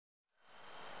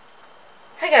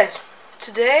Guys,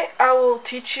 today I will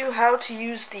teach you how to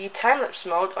use the time-lapse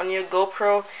mode on your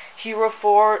GoPro Hero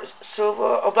 4 Silver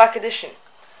or Black Edition.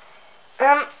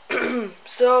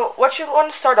 So what you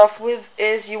want to start off with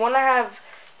is you want to have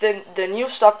the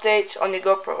newest update on your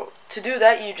GoPro. To do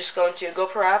that, you just go into your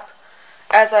GoPro app,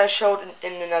 as I showed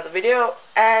in another video,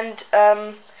 and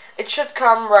it should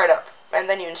come right up. And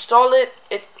then you install it.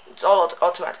 It's all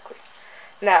automatically.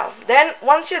 Now, then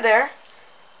once you're there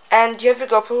and you have your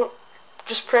GoPro,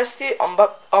 just press the on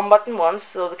button once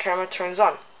so the camera turns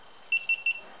on.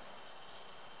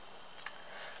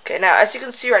 Okay, now as you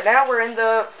can see right now, we're in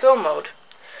the film mode.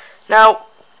 Now,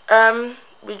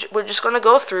 we're just gonna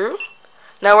go through.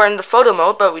 Now we're in the photo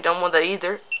mode, but we don't want that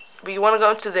either. We want to go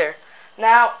into there.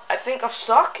 Now, I think of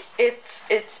stock, it's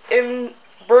in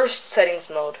burst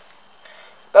settings mode,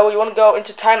 but we want to go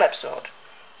into time-lapse mode.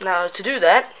 Now, to do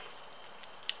that,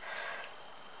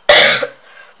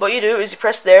 what you do is you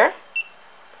press there.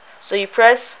 So you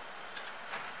press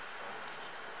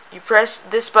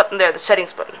this button there, the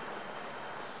settings button.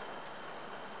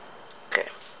 Okay.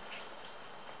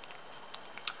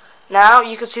 Now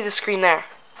you can see the screen there.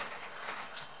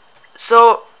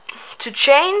 So to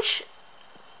change,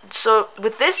 so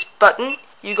with this button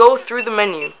you go through the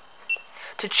menu.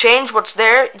 To change what's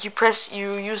there,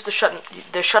 you use the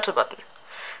shutter button.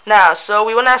 Now, so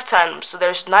we want to have time. So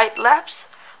there's night lapse,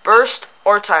 burst,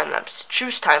 or time lapse.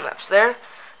 Choose time lapse there.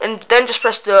 And then just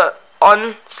press the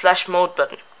on/mode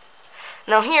button.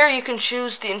 Now here you can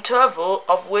choose the interval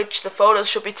of which the photos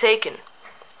should be taken.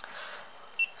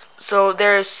 So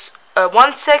there's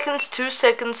 1 second, 2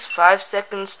 seconds, 5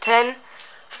 seconds, 10,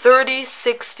 30,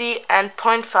 60, and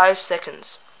 0.5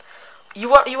 seconds. You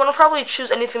want to probably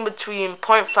choose anything between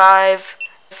 0.5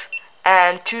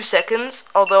 and 2 seconds.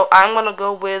 Although I'm gonna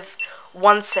go with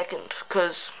 1 second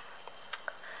because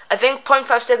I think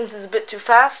 0.5 seconds is a bit too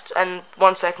fast, and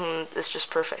 1 second is just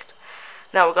perfect.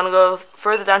 Now we're gonna go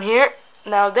further down here.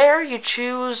 Now there you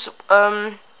choose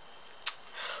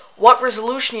what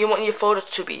resolution you want your photo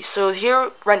to be. So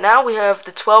here right now we have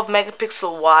the 12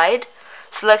 megapixel wide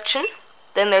selection.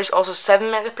 Then there's also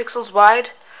 7 megapixels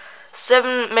wide,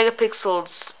 7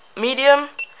 megapixels medium,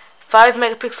 5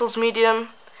 megapixels medium,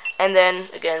 and then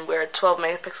again we're at 12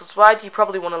 megapixels wide. You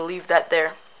probably want to leave that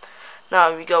there.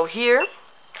 Now we go here.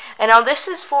 And now this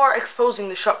is for exposing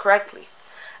the shot correctly.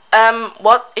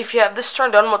 What if you have this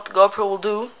turned on? What the GoPro will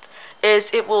do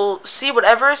is it will see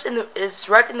whatever is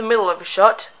right in the middle of a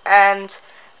shot and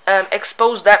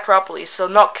expose that properly. So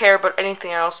not care about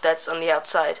anything else that's on the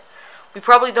outside. You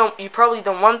probably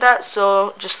don't want that.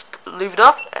 So just leave it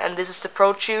up. And this is the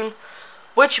Pro Tune,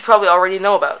 which you probably already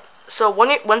know about. So when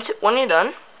you're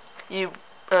done, you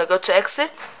go to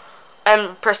exit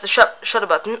and press the shutter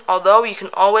button. Although you can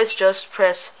always just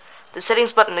press the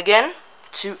settings button again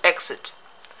to exit.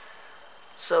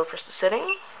 So press the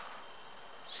setting.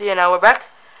 See, and now we're back.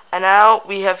 And now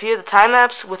we have here the time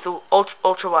lapse with the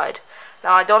ultra wide.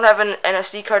 Now I don't have an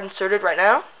SD card inserted right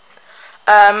now,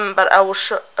 but I will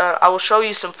show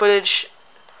you some footage.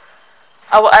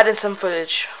 I will add in some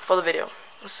footage for the video.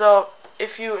 So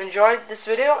if you enjoyed this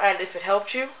video and if it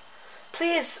helped you,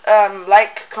 please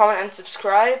like, comment, and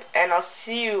subscribe. And I will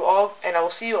see you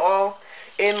all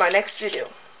in my next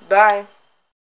video. Bye.